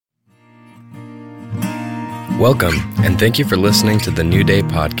Welcome, and thank you for listening to the New Day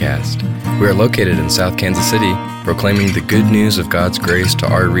podcast. We are located in South Kansas City, proclaiming the good news of God's grace to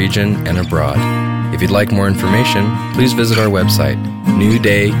our region and abroad. If you'd like more information, please visit our website,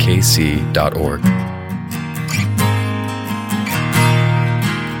 newdaykc.org.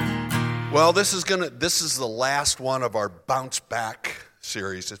 Well, this is the last one of our Bounce Back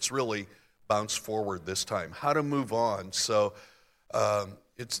series. It's really Bounce Forward this time. How to move on. So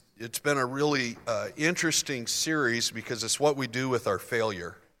it's been a really interesting series because it's what we do with our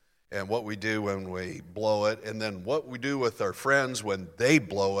failure and what we do when we blow it, and then what we do with our friends when they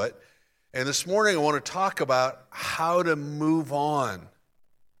blow it. And this morning I want to talk about how to move on,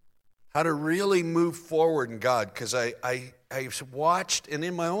 how to really move forward in God, because I've watched, and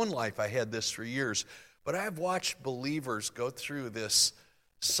in my own life I had this for years, but I've watched believers go through this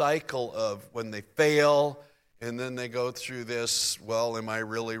cycle of when they fail, and then they go through this, well, am I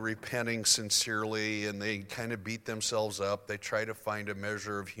really repenting sincerely? And they kind of beat themselves up. They try to find a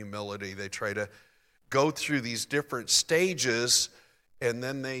measure of humility. They try to go through these different stages, and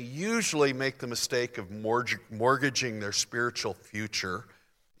then they usually make the mistake of mortgaging their spiritual future.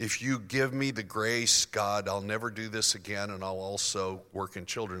 If you give me the grace, God, I'll never do this again, and I'll also work in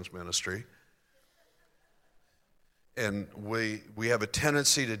children's ministry. And we have a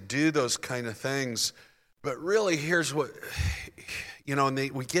tendency to do those kind of things. But really, here's what,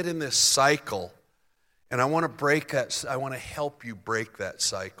 we get in this cycle, and I want to break that. I want to help you break that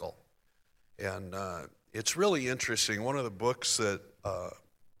cycle. And it's really interesting. One of the books that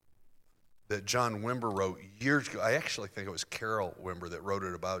John Wimber wrote years ago, I actually think it was Carol Wimber that wrote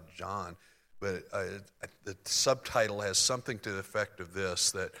it about John, but the subtitle has something to the effect of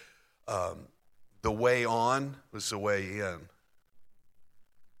this, that the way on was the way in.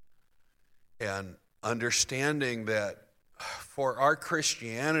 And understanding that for our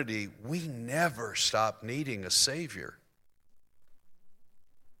Christianity, we never stop needing a Savior.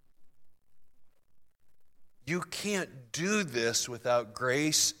 You can't do this without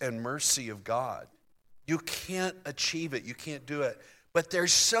grace and mercy of God. You can't achieve it. You can't do it. But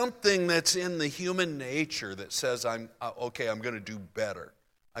there's something that's in the human nature that says, I'm going to do better.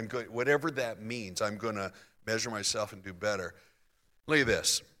 Whatever that means, I'm going to measure myself and do better. Look at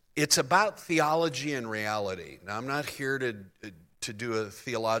this. It's about theology and reality. Now, I'm not here to do a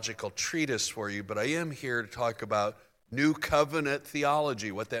theological treatise for you, but I am here to talk about New Covenant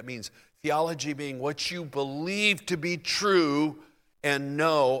theology, what that means. Theology being what you believe to be true and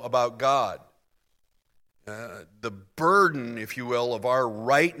know about God. The burden, if you will, of our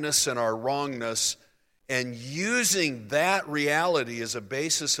rightness and our wrongness, and using that reality as a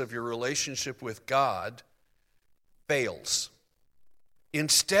basis of your relationship with God fails.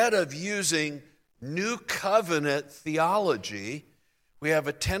 Instead of using New Covenant theology, we have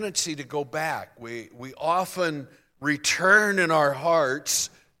a tendency to go back. We often return in our hearts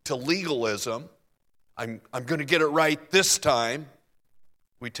to legalism. I'm going to get it right this time.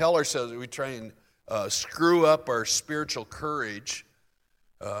 We tell ourselves that we try and screw up our spiritual courage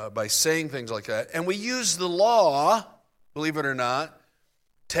by saying things like that. And we use the law, believe it or not,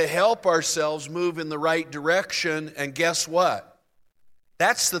 to help ourselves move in the right direction. And guess what?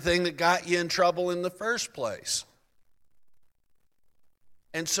 That's the thing that got you in trouble in the first place.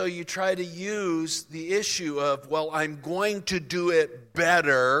 And so you try to use the issue of, well, I'm going to do it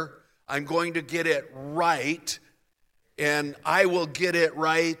better, I'm going to get it right, and I will get it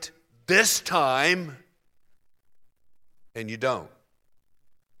right this time, and you don't.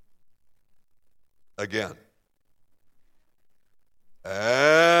 Again.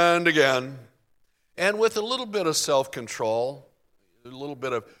 And again. And with a little bit of self-control, a little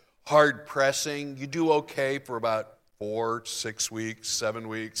bit of hard pressing, you do okay for about 4, 6 weeks, 7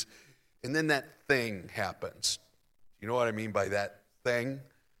 weeks, and then that thing happens. You know what I mean by that thing?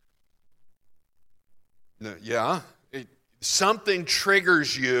 Yeah? Something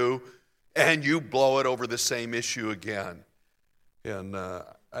triggers you, and you blow it over the same issue again. And I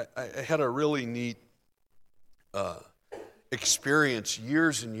had a really neat experience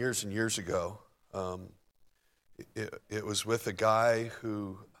years and years and years ago. It was with a guy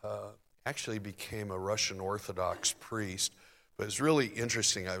who actually became a Russian Orthodox priest. But it was really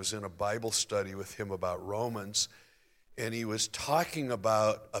interesting. I was in a Bible study with him about Romans, and he was talking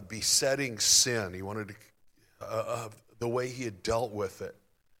about a besetting sin. He wanted to, the way he had dealt with it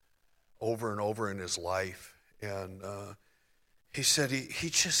over and over in his life. And he said he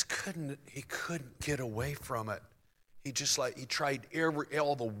just couldn't get away from it. He tried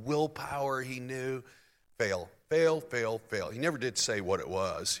all the willpower he knew. Fail. He never did say what it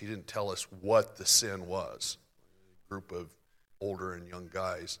was. He didn't tell us what the sin was. A group of older and young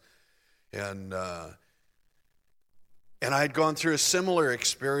guys. And And I'd gone through a similar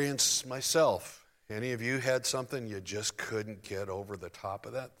experience myself. Any of you had something you just couldn't get over the top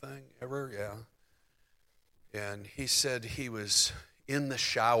of that thing ever? Yeah. And he said he was in the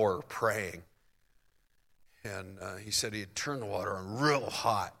shower praying. And he said he had turned the water on real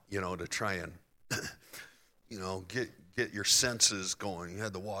hot, to try and, get your senses going. He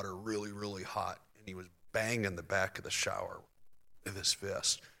had the water really, really hot. And he was banging the back of the shower with his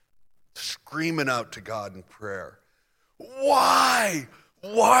fist, screaming out to God in prayer. Why?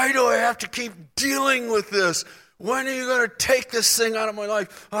 Why do I have to keep dealing with this? When are you going to take this thing out of my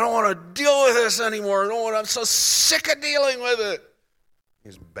life? I don't want to deal with this anymore. I'm so sick of dealing with it.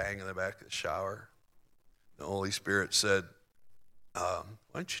 He's banging the back of the shower. The Holy Spirit said, why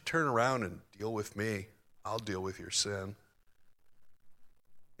don't you turn around and deal with me? I'll deal with your sin.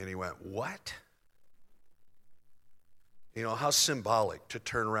 And he went, what? How symbolic to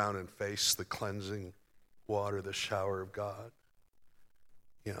turn around and face the cleansing water, the shower of God.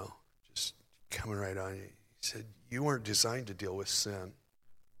 Just coming right on you. He said, you weren't designed to deal with sin.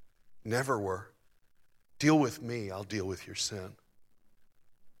 Never were. Deal with me, I'll deal with your sin.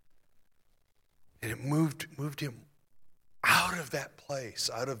 And it moved him out of that place,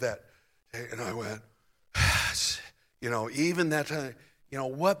 out of that. And I went, even that time,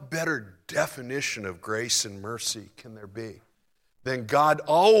 what better definition of grace and mercy can there be than God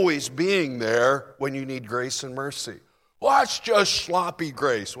always being there when you need grace and mercy? Well, that's just sloppy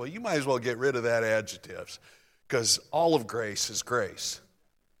grace. Well, you might as well get rid of that adjectives, because all of grace is grace.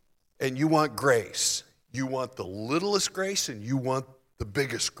 And you want grace. You want the littlest grace and you want the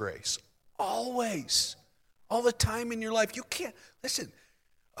biggest grace. Always. All the time in your life. You can't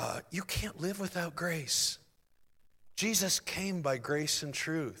live without grace. Jesus came by grace and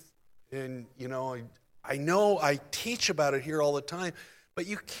truth. And, I know I teach about it here all the time, but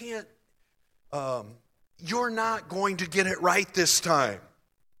you can't, you're not going to get it right this time.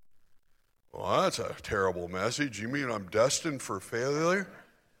 Well, that's a terrible message. You mean I'm destined for failure?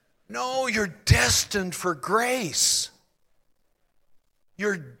 No, you're destined for grace.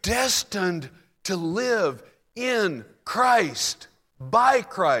 You're destined to live in Christ, by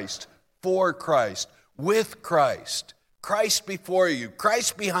Christ, for Christ, with Christ. Christ before you,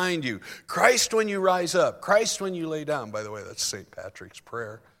 Christ behind you, Christ when you rise up, Christ when you lay down. By the way, that's St. Patrick's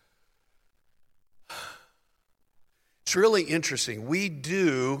prayer. It's really interesting. We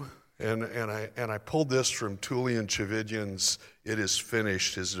do, and I pulled this from Tullian Tchividjian's It Is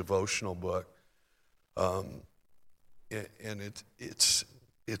Finished, his devotional book. And it's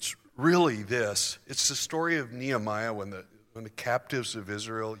really this. It's the story of Nehemiah when the captives of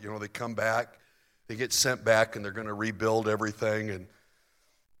Israel, they come back. They get sent back and they're going to rebuild everything,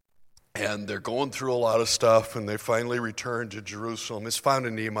 and they're going through a lot of stuff, and they finally return to Jerusalem. It's found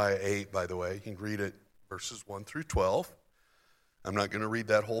in Nehemiah 8, by the way. You can read it, verses 1 through 12. I'm not going to read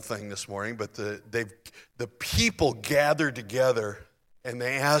that whole thing this morning, but the people gathered together, and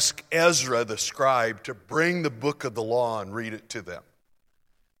they ask Ezra, the scribe, to bring the book of the law and read it to them.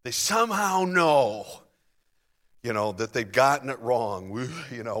 They somehow know that they've gotten it wrong. We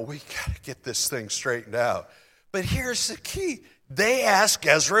got to get this thing straightened out. But here's the key. They ask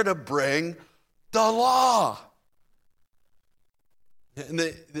Ezra to bring the law. And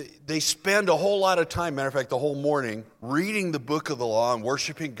they spend a whole lot of time, matter of fact, the whole morning, reading the book of the law and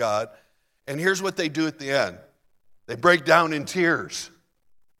worshiping God. And here's what they do at the end. They break down in tears.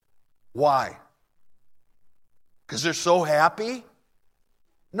 Why? Because they're so happy?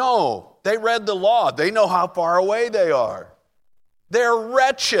 No, they read the law. They know how far away they are. They're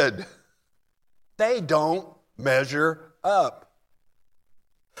wretched. They don't measure up.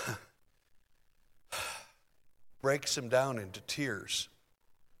 Breaks them down into tears.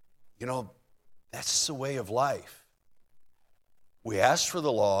 That's the way of life. We ask for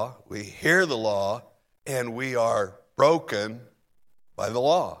the law, we hear the law, and we are broken by the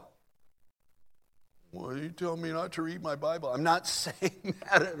law. Well, you tell me not to read my Bible. I'm not saying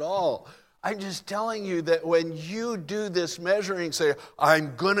that at all. I'm just telling you that when you do this measuring, say,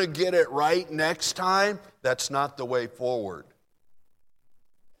 I'm going to get it right next time, that's not the way forward.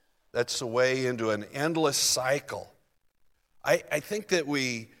 That's the way into an endless cycle. I think that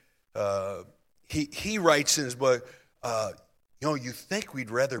he writes in his book, you think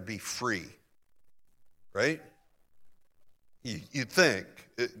we'd rather be free, right? You think.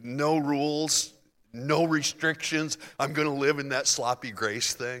 No rules, no restrictions. I'm going to live in that sloppy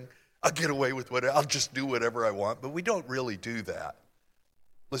grace thing. I'll get away with whatever. I'll just do whatever I want. But we don't really do that.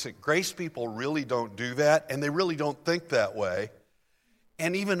 Listen, grace people really don't do that, and they really don't think that way.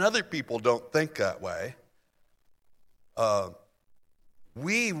 And even other people don't think that way.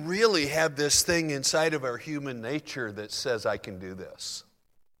 we really have this thing inside of our human nature that says, I can do this.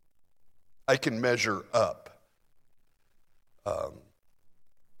 I can measure up.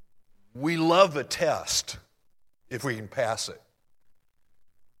 We love a test if we can pass it.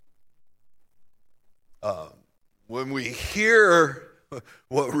 When we hear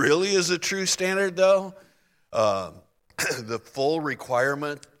what really is a true standard, though, the full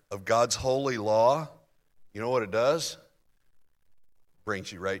requirement of God's holy law, you know what it does?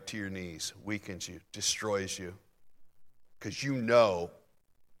 Brings you right to your knees, weakens you, destroys you. Because you know,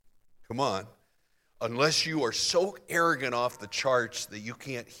 come on, unless you are so arrogant off the charts that you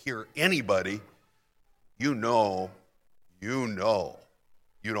can't hear anybody, you know you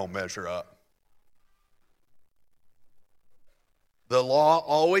don't measure up. The law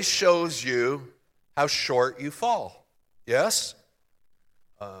always shows you how short you fall. Yes?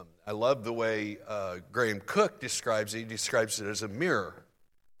 I love the way Graham Cook describes it. He describes it as a mirror.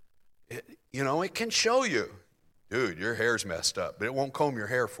 It can show you, dude, your hair's messed up, but it won't comb your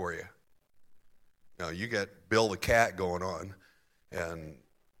hair for you. You got Bill the cat going on, and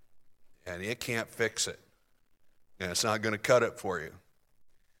it can't fix it. And it's not going to cut it for you.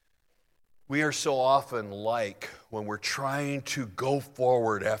 We are so often like, when we're trying to go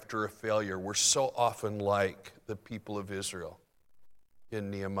forward after a failure, we're so often like the people of Israel in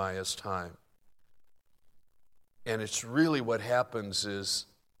Nehemiah's time. And it's really what happens is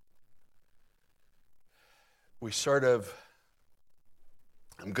we sort of,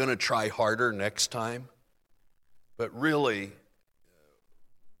 I'm going to try harder next time, but really,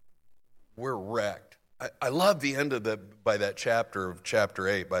 we're wrecked. I love the end of that chapter of chapter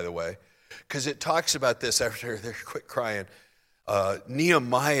 8, by the way, because it talks about this after they quit crying.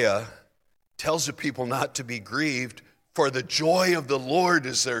 Nehemiah tells the people not to be grieved, for the joy of the Lord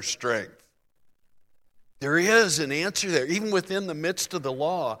is their strength. There is an answer there, even within the midst of the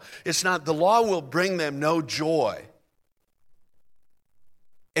law. It's not, the law will bring them no joy.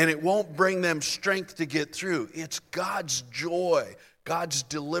 And it won't bring them strength to get through. It's God's joy, God's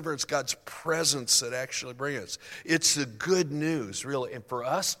deliverance, God's presence that actually brings us. It's the good news, really. And for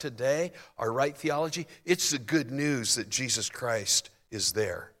us today, our right theology, it's the good news that Jesus Christ is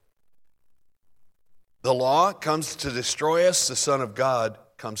there. The law comes to destroy us. The Son of God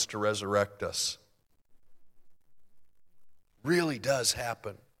comes to resurrect us. Really does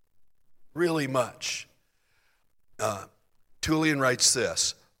happen. Really much. Tullian writes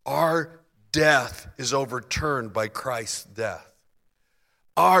this: our death is overturned by Christ's death.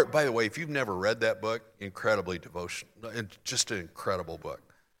 By the way, if you've never read that book, incredibly devotional, just an incredible book.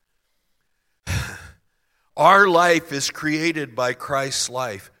 Our life is created by Christ's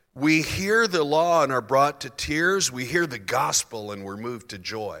life. We hear the law and are brought to tears. We hear the gospel and we're moved to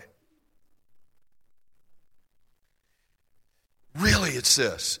joy. Really, it's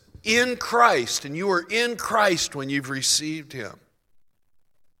this. In Christ, and you are in Christ when you've received Him.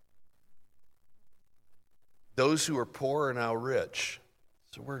 Those who are poor are now rich.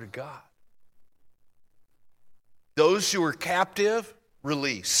 It's the Word of God. Those who are captive,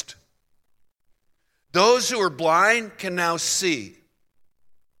 released. Those who are blind can now see.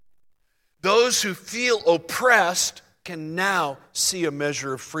 Those who feel oppressed can now see a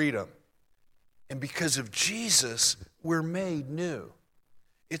measure of freedom. And because of Jesus, we're made new.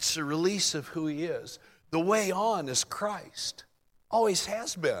 It's the release of who He is. The way on is Christ. Always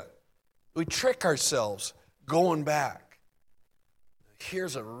has been. We trick ourselves going back.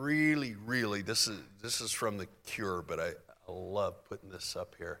 Here's a really, this is from The Cure, but I love putting this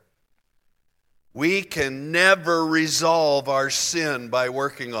up here. We can never resolve our sin by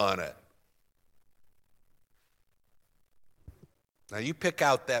working on it. Now you pick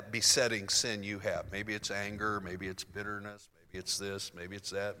out that besetting sin you have. Maybe it's anger, maybe it's bitterness, maybe it's this, maybe it's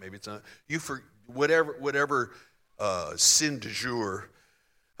that, maybe it's not. Whatever sin du jour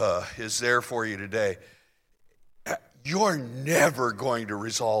is there for you today. You're never going to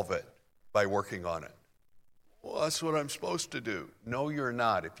resolve it by working on it. Well, that's what I'm supposed to do. No, you're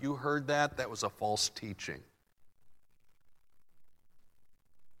not. If you heard that, that was a false teaching.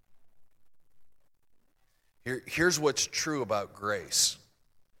 Here's what's true about grace.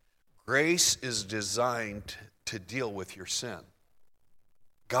 Grace is designed to deal with your sin.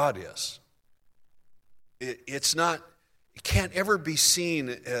 God is. It's not, it can't ever be seen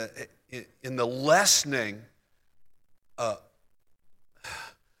in the lessening of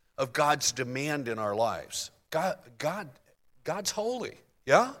God's demand in our lives. God's holy.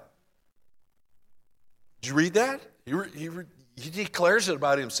 Yeah? Did you read that? He declares it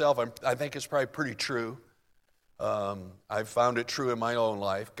about Himself. I think it's probably pretty true. I've found it true in my own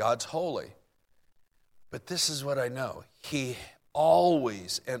life. God's holy. But this is what I know. He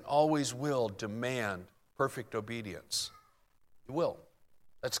always and always will demand perfect obedience. He will.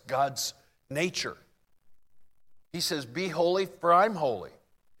 That's God's nature. He says, be holy for I'm holy.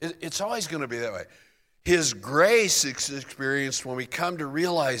 It's always going to be that way. His grace is experienced when we come to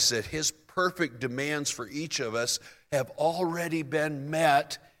realize that his perfect demands for each of us have already been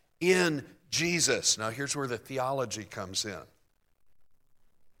met in Jesus. Now here's where the theology comes in.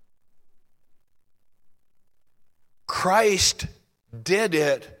 Christ did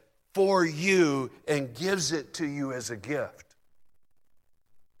it for you and gives it to you as a gift.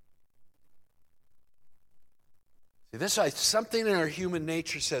 See, this is something in our human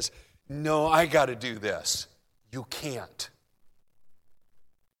nature says, no, I got to do this. You can't.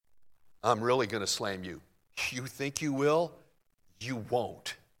 I'm really going to slam you. You think you will? You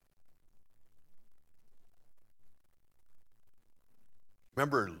won't.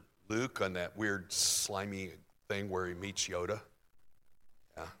 Remember Luke on that weird slimy thing where he meets Yoda?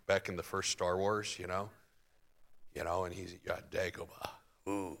 Yeah, back in the first Star Wars, and he's got Dagobah.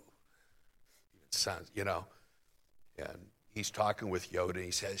 Ooh. It sounds, and he's talking with Yoda, and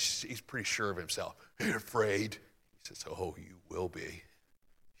he says, he's pretty sure of himself. Are you afraid? He says, oh, you will be.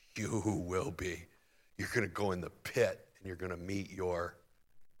 You will be. You're going to go in the pit, and you're going to meet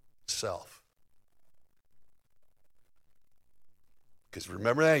yourself. Because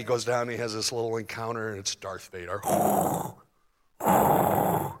remember that? He goes down and he has this little encounter, and it's Darth Vader.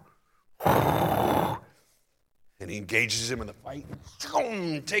 And he engages him in the fight.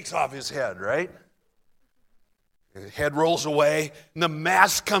 Takes off his head, right? And the head rolls away, and the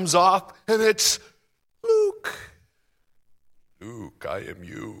mask comes off, and it's Luke. Luke, I am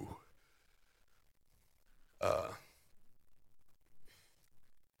you.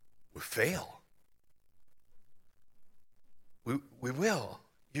 We fail. We will.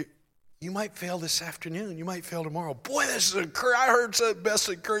 You might fail this afternoon. You might fail tomorrow. Boy, I heard the best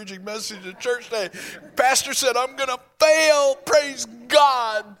encouraging message at church today. Pastor said, I'm going to fail. Praise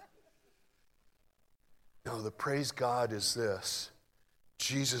God. No, the praise God is this.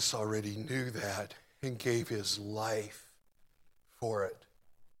 Jesus already knew that and gave his life for it.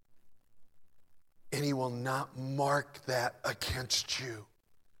 And he will not mark that against you.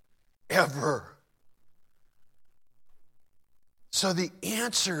 Ever. So the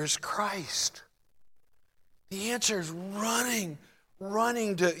answer is Christ. The answer is running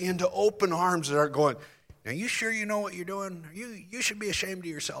into open arms that aren't going, are you sure you know what you're doing? You should be ashamed of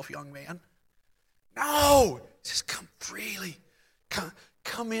yourself, young man. No, just come freely.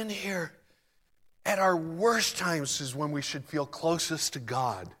 Come in here. At our worst times is when we should feel closest to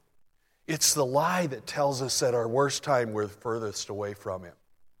God. It's the lie that tells us at our worst time we're furthest away from him.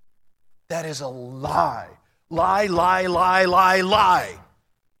 That is a lie. Lie, lie, lie, lie, lie.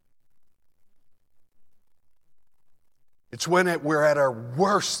 It's when we're at our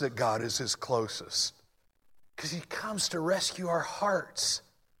worst that God is his closest. Because he comes to rescue our hearts.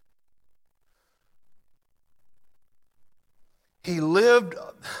 He lived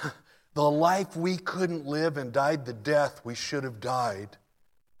the life we couldn't live and died the death we should have died.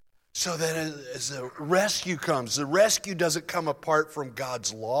 So that as the rescue comes, the rescue doesn't come apart from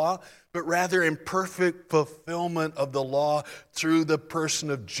God's law, but rather in perfect fulfillment of the law through the person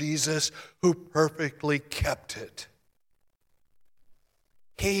of Jesus who perfectly kept it.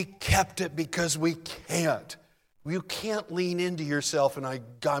 He kept it because we can't. You can't lean into yourself and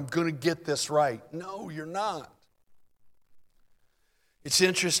I'm going to get this right. No, you're not. It's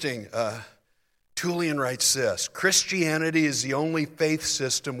interesting. Tullian writes this, Christianity is the only faith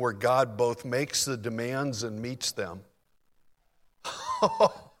system where God both makes the demands and meets them.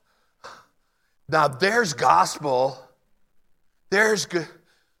 Now there's gospel. There's good.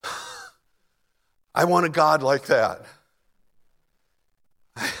 I want a God like that.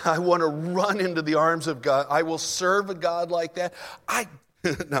 I want to run into the arms of God. I will serve a God like that.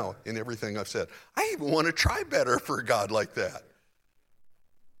 No, in everything I've said, I even want to try better for a God like that.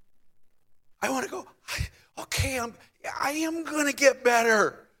 I want to go, okay, I am going to get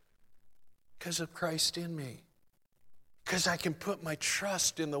better because of Christ in me. Because I can put my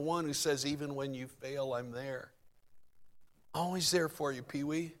trust in the one who says, even when you fail, I'm there. Always there for you,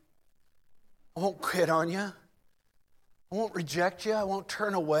 Pee-wee. I won't quit on you. I won't reject you. I won't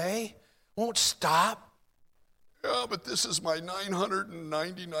turn away. I won't stop. Yeah, but this is my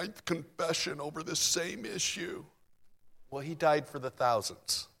 999th confession over this same issue. Well, he died for the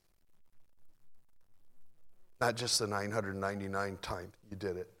thousands. Not just the 999 times you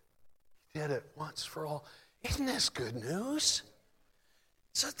did it. He did it once for all. Isn't this good news?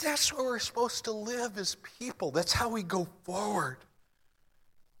 So that's where we're supposed to live as people. That's how we go forward.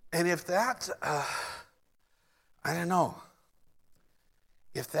 And if that, I don't know.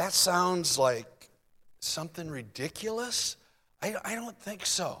 If that sounds like something ridiculous, I don't think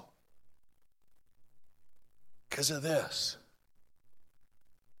so. Because of this.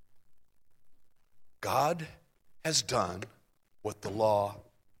 God has done what the law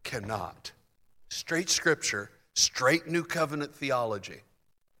cannot. Straight scripture, straight New Covenant theology.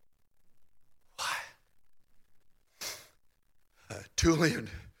 Tullian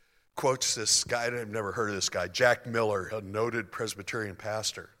quotes this guy, I've never heard of this guy, Jack Miller, a noted Presbyterian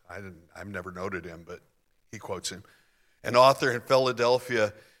pastor. I've never noted him, but he quotes him. An author in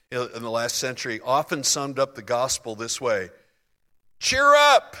Philadelphia in the last century often summed up the gospel this way: cheer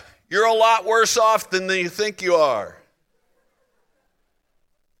up, you're a lot worse off than you think you are.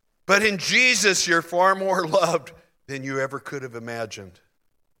 But in Jesus, you're far more loved than you ever could have imagined.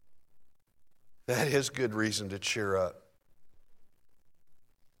 That is good reason to cheer up.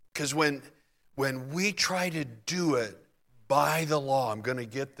 Because when we try to do it by the law, I'm going to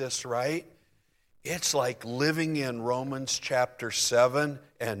get this right, it's like living in Romans chapter 7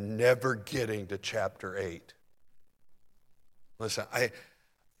 and never getting to chapter 8. Listen,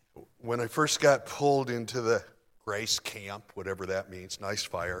 when I first got pulled into the grace camp, whatever that means, nice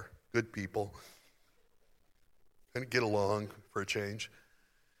fire, good people, couldn't get along for a change.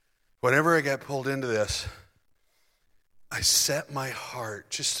 Whenever I got pulled into this, I set my heart,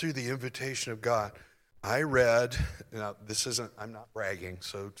 just through the invitation of God, I read, now I'm not bragging,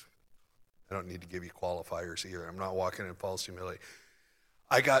 so I don't need to give you qualifiers either. I'm not walking in false humility.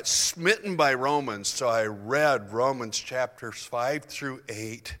 I got smitten by Romans, so I read Romans chapters 5 through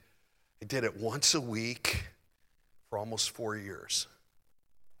 8. I did it once a week for almost 4 years.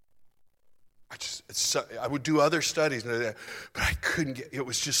 I would do other studies, but I couldn't get, it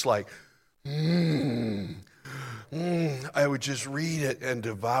was just like, I would just read it and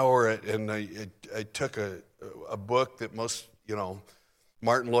devour it. And I took a book that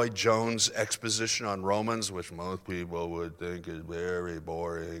Martin Lloyd-Jones' exposition on Romans, which most people would think is very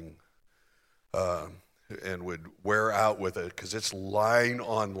boring, and would wear out with it because it's line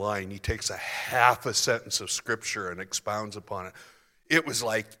on line. He takes a half a sentence of scripture and expounds upon it. It was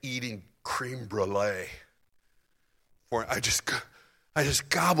like eating creme brulee. I just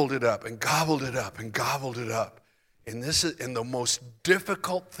gobbled it up and gobbled it up and gobbled it up. And the most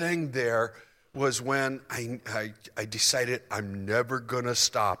difficult thing there was when I decided I'm never going to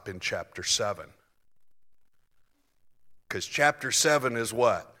stop in chapter 7. Because chapter 7 is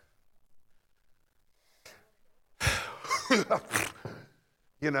what?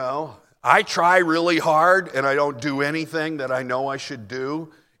 I try really hard and I don't do anything that I know I should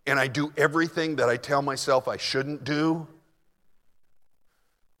do. And I do everything that I tell myself I shouldn't do.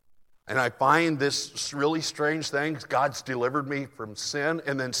 And I find this really strange thing. God's delivered me from sin,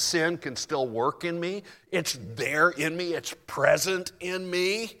 and then sin can still work in me. It's there in me. It's present in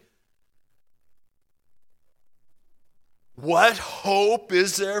me. What hope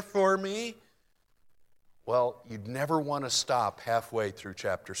is there for me? Well, you'd never want to stop halfway through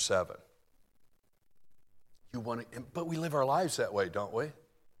chapter 7. But we live our lives that way, don't we?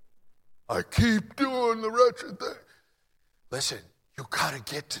 I keep doing the wretched thing. Listen, you got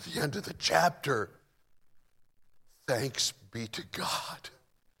to get to the end of the chapter. Thanks be to God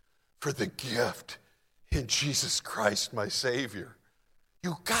for the gift in Jesus Christ, my Savior.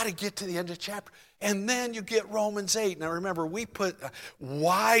 You got to get to the end of the chapter. And then you get Romans 8. Now remember, we put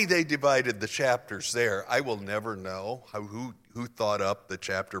why they divided the chapters there. I will never know who thought up the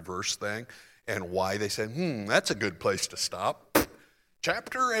chapter verse thing and why they said, that's a good place to stop.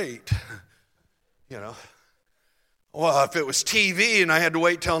 Chapter 8. Well, if it was TV and I had to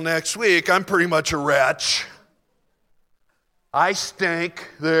wait till next week, I'm pretty much a wretch. I stink.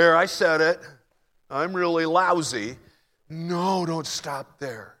 There, I said it. I'm really lousy. No, don't stop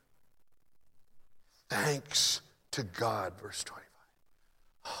there. Thanks to God, verse 25.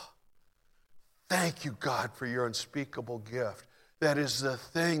 Thank you, God, for your unspeakable gift. That is the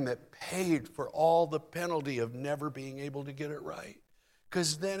thing that paid for all the penalty of never being able to get it right.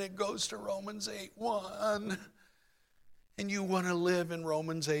 Because then it goes to Romans 8:1. And you want to live in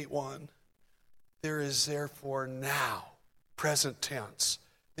Romans 8:1. There is therefore now, present tense,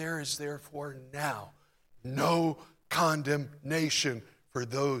 there is therefore now no condemnation for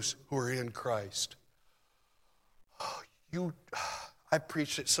those who are in Christ. I've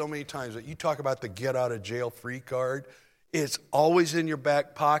preached it so many times, but you talk about the get out of jail free card. It's always in your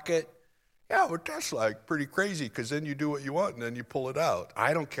back pocket. Yeah, but that's like pretty crazy because then you do what you want and then you pull it out.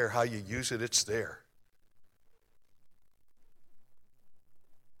 I don't care how you use it, it's there.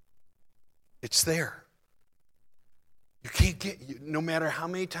 It's there. You can't get, no matter how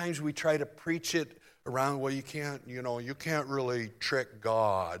many times we try to preach it around, well, you can't really trick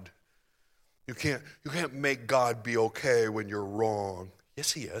God. You can't make God be okay when you're wrong.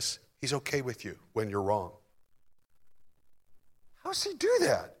 Yes, he is. He's okay with you when you're wrong. How does he do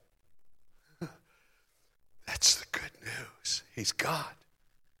that? That's the good news. He's God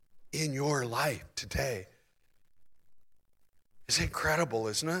in your life today. It's incredible,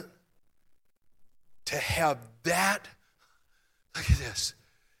 isn't it? To have that. Look at this.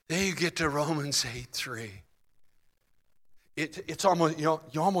 Then you get to Romans 8:3. It's almost, you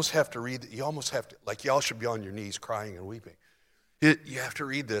almost have to read it. You almost have to, like y'all should be on your knees crying and weeping. You have to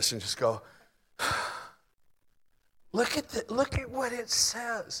read this and just go, look at what it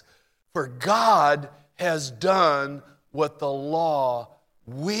says. For God has done what the law,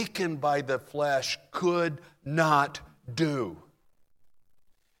 weakened by the flesh, could not do.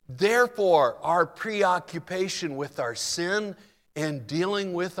 Therefore, our preoccupation with our sin and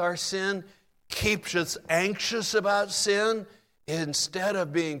dealing with our sin keeps us anxious about sin instead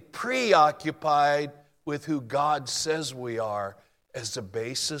of being preoccupied with who God says we are as the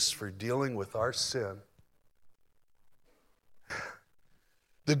basis for dealing with our sin.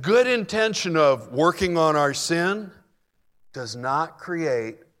 The good intention of working on our sin does not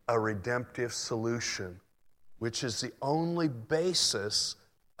create a redemptive solution, which is the only basis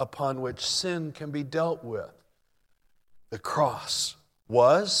upon which sin can be dealt with. The cross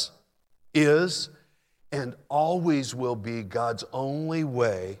was, is, and always will be God's only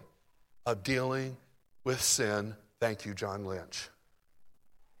way of dealing with sin. Thank you, John Lynch.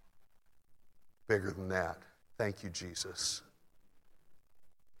 Bigger than that. Thank you, Jesus.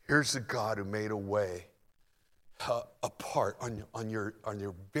 Here's the God who made a way apart on your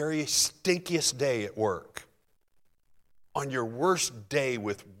very stinkiest day at work, on your worst day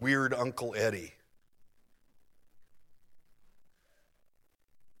with weird Uncle Eddie.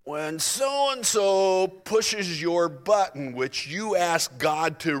 When so-and-so pushes your button, which you ask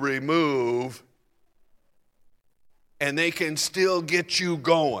God to remove, and they can still get you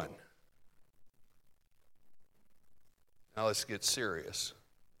going. Now let's get serious.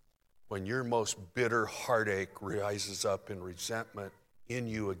 When your most bitter heartache rises up in resentment in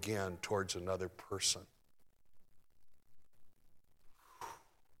you again towards another person,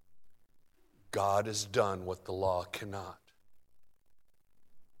 God has done what the law cannot.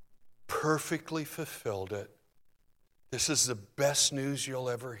 Perfectly fulfilled it. This is the best news you'll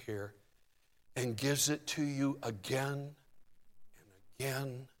ever hear, and gives it to you again and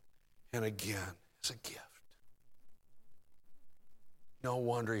again and again as a gift. No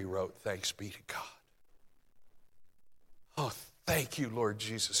wonder he wrote, "Thanks be to God." Oh, thank you, Lord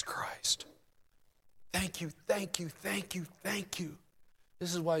Jesus Christ. Thank you, thank you, thank you, thank you.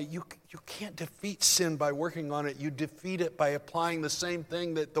 This is why you can't defeat sin by working on it. You defeat it by applying the same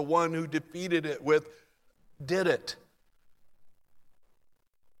thing that the one who defeated it with did it.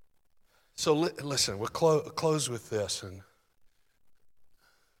 So listen, we'll close with this. And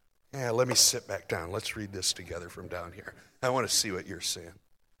let me sit back down. Let's read this together from down here. I want to see what you're seeing.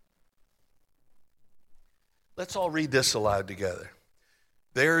 Let's all read this aloud together.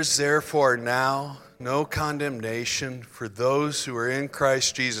 There is therefore now no condemnation for those who are in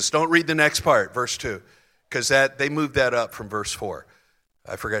Christ Jesus. Don't read the next part, verse 2, because they moved that up from verse 4.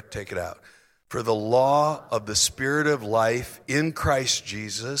 I forgot to take it out. For the law of the Spirit of life in Christ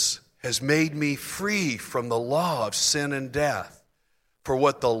Jesus has made me free from the law of sin and death. For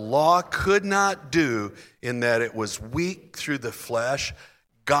what the law could not do, in that it was weak through the flesh,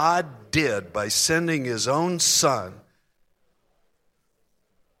 God did by sending his own Son.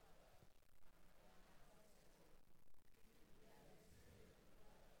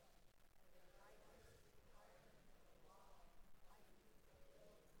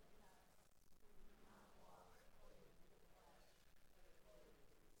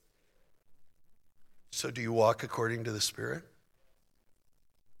 So do you walk according to the Spirit?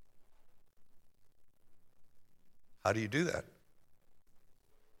 How do you do that?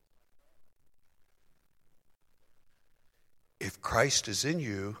 If Christ is in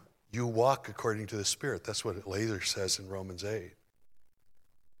you, you walk according to the Spirit. That's what it later says in Romans 8.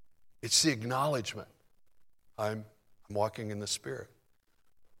 It's the acknowledgement. I'm walking in the Spirit.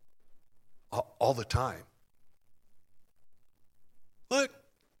 All the time. Look.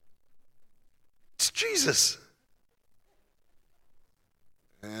 It's Jesus.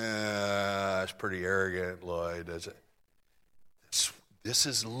 That's pretty arrogant, Lloyd, is it? This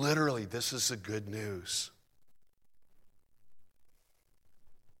is the good news.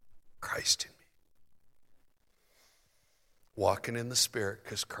 Christ in me. Walking in the Spirit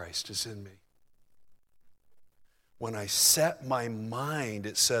because Christ is in me. When I set my mind,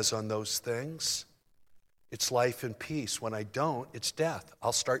 it says, on those things, it's life and peace. When I don't, it's death.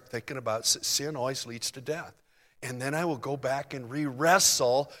 I'll start thinking about sin always leads to death. And then I will go back and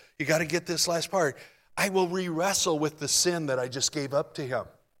re-wrestle. You got to get this last part. I will re-wrestle with the sin that I just gave up to him.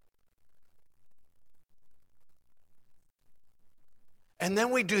 And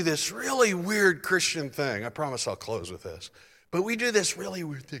then we do this really weird Christian thing. I promise I'll close with this. But we do this really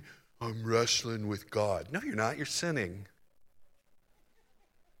weird thing. I'm wrestling with God. No, you're not. You're sinning.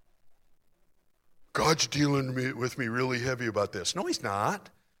 God's dealing with me really heavy about this. No, he's not.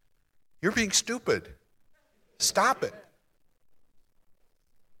 You're being stupid. Stop it.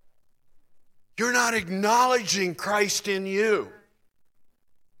 You're not acknowledging Christ in you.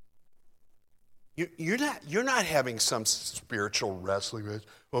 You're not having some spiritual wrestling with,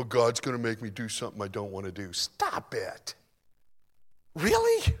 oh, God's going to make me do something I don't want to do. Stop it.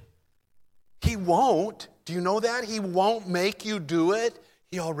 Really? He won't. Do you know that? He won't make you do it.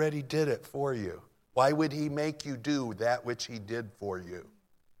 He already did it for you. Why would he make you do that which he did for you?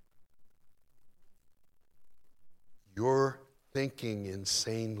 You're thinking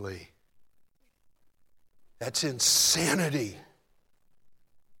insanely. That's insanity.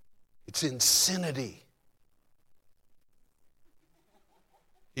 It's insanity.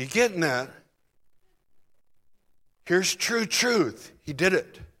 You getting that? Here's true truth. He did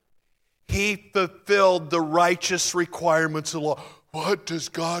it. He fulfilled the righteous requirements of the law. What does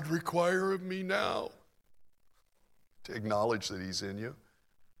God require of me now? To acknowledge that he's in you.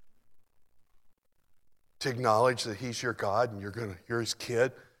 To acknowledge that he's your God and you're his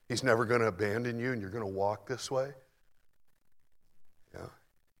kid. He's never going to abandon you and you're going to walk this way. Yeah.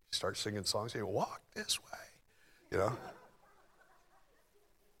 You start singing songs, you walk this way. You know?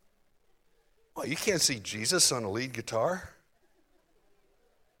 Well, you can't see Jesus on a lead guitar.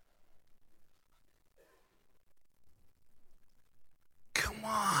 Come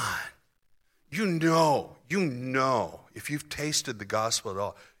on. You know, if you've tasted the gospel at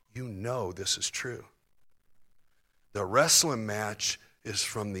all, you know this is true. The wrestling match is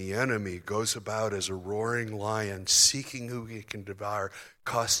from the enemy, goes about as a roaring lion, seeking who he can devour,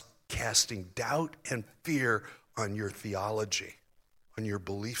 casting doubt and fear on your theology, on your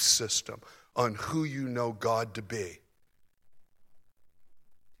belief system, on who you know God to be.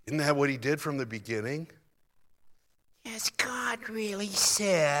 Isn't that what he did from the beginning? Yes, God really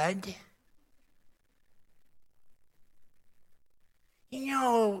said, you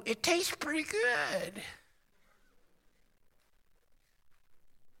know, it tastes pretty good.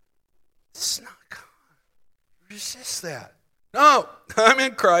 It's not God. Resist that. No, I'm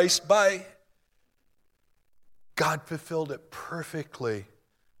in Christ. Bye. God fulfilled it perfectly.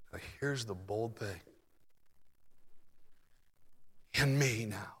 Now here's the bold thing. In me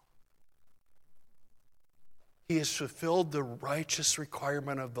now. He has fulfilled the righteous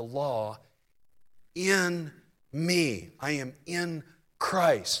requirement of the law in me. I am in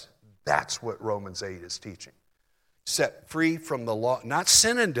Christ. That's what Romans 8 is teaching. Set free from the law, not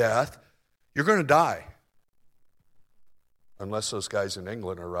sin and death. You're going to die. Unless those guys in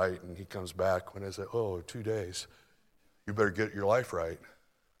England are right and he comes back when I say, 2 days. You better get your life right.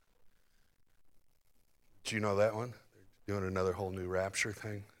 Do you know that one? They're doing another whole new rapture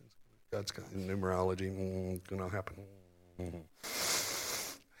thing. God's got numerology. Going to happen.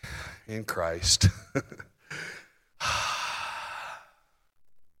 In Christ.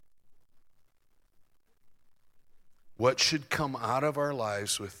 What should come out of our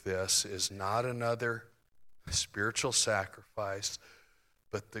lives with this is not another spiritual sacrifice,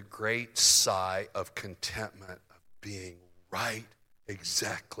 but the great sigh of contentment of being right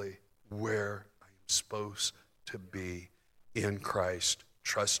exactly where I'm supposed to be in Christ,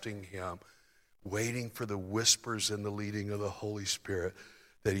 trusting him, waiting for the whispers and the leading of the Holy Spirit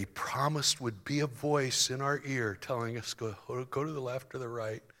that he promised would be a voice in our ear telling us, go to the left or the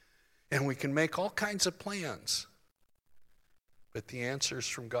right. And we can make all kinds of plans. But the answer is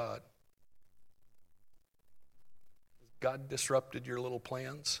from God. God disrupted your little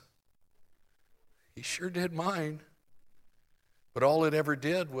plans? He sure did mine. But all it ever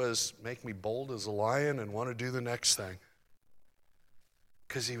did was make me bold as a lion and want to do the next thing.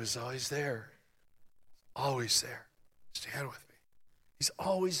 Because he was always there. Always there. Stand with me. He's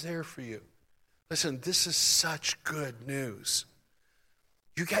always there for you. Listen, this is such good news.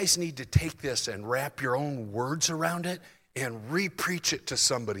 You guys need to take this and wrap your own words around it and re-preach it to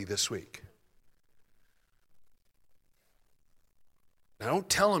somebody this week. Now, don't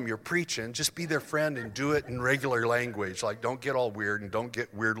tell them you're preaching. Just be their friend and do it in regular language. Like, don't get all weird and don't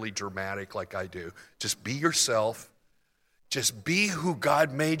get weirdly dramatic like I do. Just be yourself. Just be who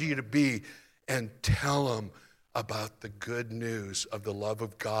God made you to be and tell them about the good news of the love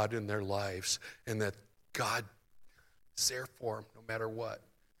of God in their lives and that God is there for them no matter what.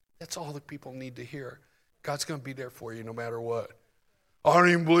 That's all the people need to hear. God's going to be there for you no matter what. I don't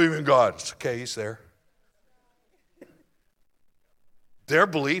even believe in God. It's okay, he's there. Their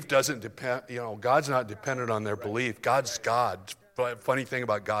belief doesn't depend, God's not dependent on their belief. God's God. Funny thing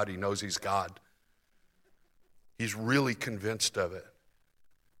about God, he knows he's God. He's really convinced of it.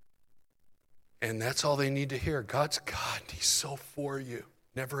 And that's all they need to hear. God's God. He's so for you,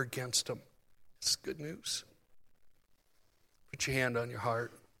 never against him. It's good news. Put your hand on your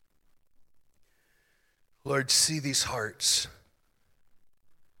heart. Lord, see these hearts.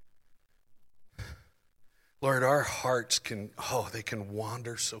 Lord, our hearts can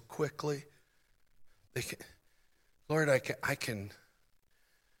wander so quickly. Lord,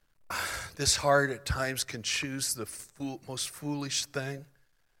 this heart at times can choose the most foolish thing.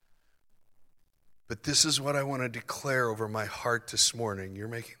 But this is what I want to declare over my heart this morning. You're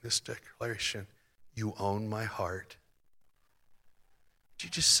making this declaration. You own my heart. Did you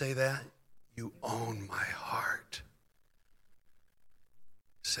just say that? You own my heart.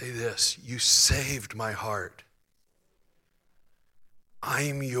 Say this. You saved my heart.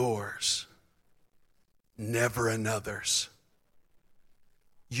 I'm yours, never another's.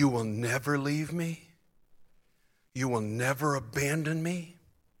 You will never leave me. You will never abandon me.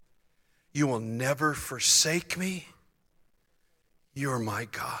 You will never forsake me. You're my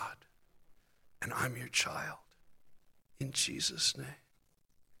God, and I'm your child. In Jesus' name.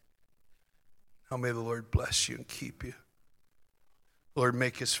 Now may the Lord bless you and keep you. Lord,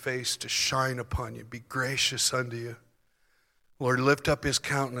 make his face to shine upon you, be gracious unto you. Lord, lift up his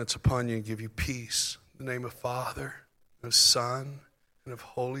countenance upon you and give you peace. In the name of Father, and of Son, and of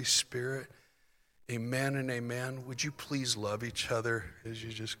Holy Spirit. Amen and amen. Would you please love each other as you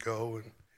just go and